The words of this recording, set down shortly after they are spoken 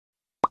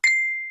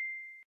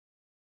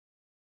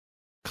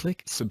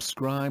click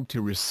subscribe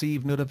to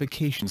receive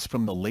notifications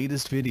from the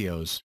latest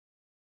videos.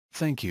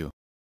 Thank you.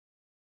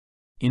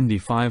 Indy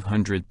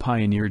 500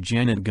 pioneer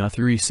Janet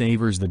Guthrie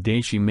savors the day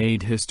she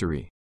made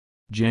history.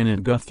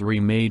 Janet Guthrie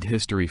made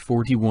history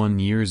 41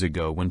 years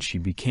ago when she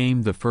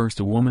became the first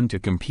woman to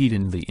compete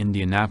in the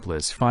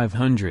Indianapolis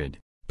 500,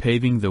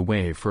 paving the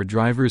way for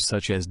drivers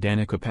such as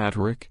Danica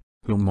Patrick,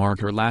 who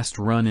marked her last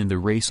run in the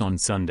race on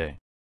Sunday.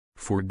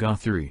 For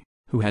Guthrie,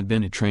 who had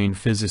been a trained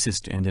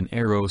physicist and an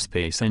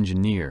aerospace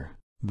engineer,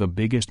 the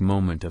biggest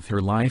moment of her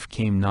life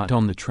came not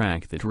on the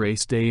track that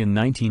race day in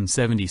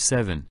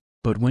 1977,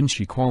 but when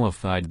she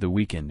qualified the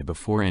weekend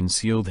before and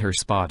sealed her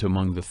spot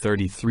among the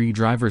 33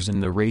 drivers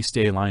in the race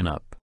day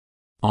lineup.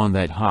 On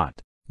that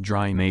hot,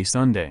 dry May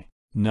Sunday,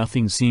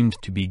 nothing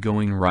seemed to be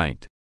going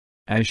right.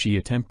 As she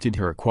attempted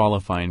her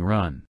qualifying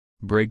run,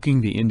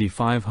 breaking the Indy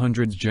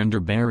 500's gender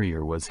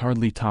barrier was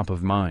hardly top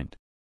of mind.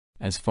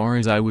 "As far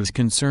as I was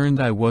concerned,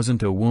 I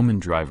wasn't a woman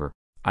driver,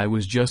 I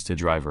was just a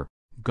driver,"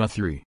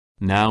 Guthrie,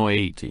 now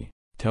 80,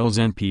 tells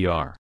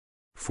NPR.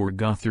 For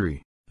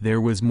Guthrie,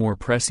 there was more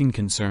pressing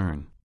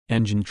concern: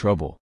 engine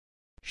trouble.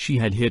 She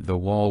had hit the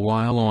wall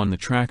while on the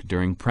track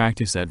during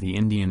practice at the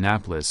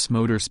Indianapolis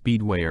Motor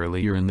Speedway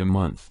earlier in the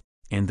month,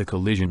 and the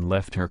collision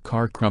left her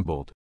car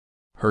crumpled.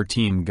 Her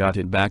team got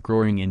it back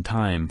roaring in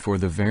time for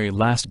the very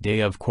last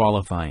day of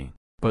qualifying,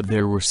 but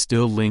there were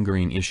still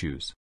lingering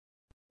issues.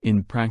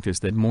 In practice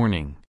that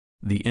morning,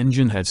 the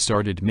engine had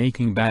started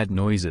making bad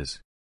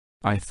noises.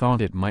 "I thought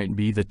it might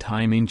be the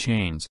timing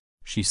chains,"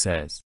 she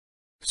says.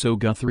 So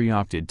Guthrie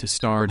opted to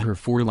start her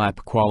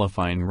 4-lap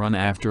qualifying run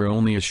after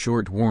only a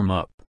short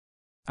warm-up.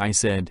 "I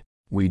said,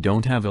 we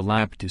don't have a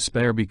lap to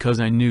spare because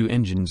I knew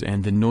engines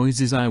and the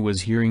noises I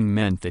was hearing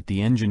meant that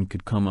the engine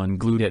could come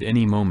unglued at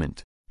any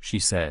moment," she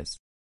says.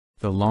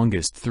 The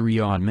longest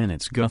 3-odd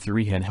minutes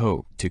Guthrie had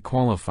hoped to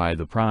qualify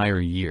the prior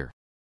year.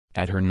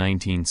 At her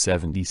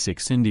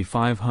 1976 Indy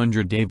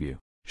 500 debut,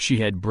 she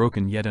had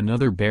broken yet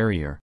another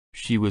barrier.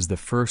 She was the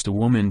first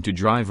woman to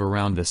drive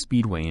around the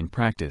speedway in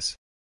practice.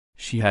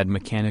 She had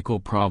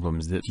mechanical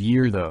problems that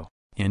year though,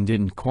 and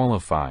didn't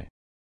qualify.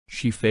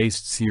 She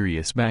faced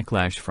serious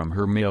backlash from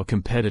her male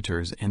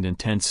competitors and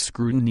intense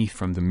scrutiny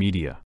from the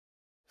media.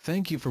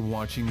 Thank you for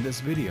watching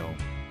this video.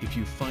 If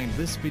you find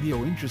this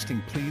video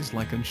interesting, please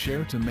like and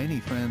share to many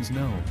friends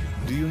know.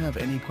 Do you have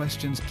any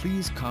questions?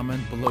 Please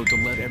comment below to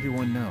let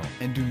everyone know.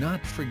 And do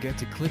not forget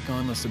to click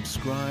on the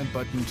subscribe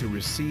button to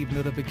receive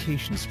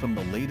notifications from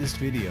the latest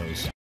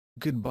videos.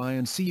 Goodbye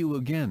and see you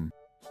again.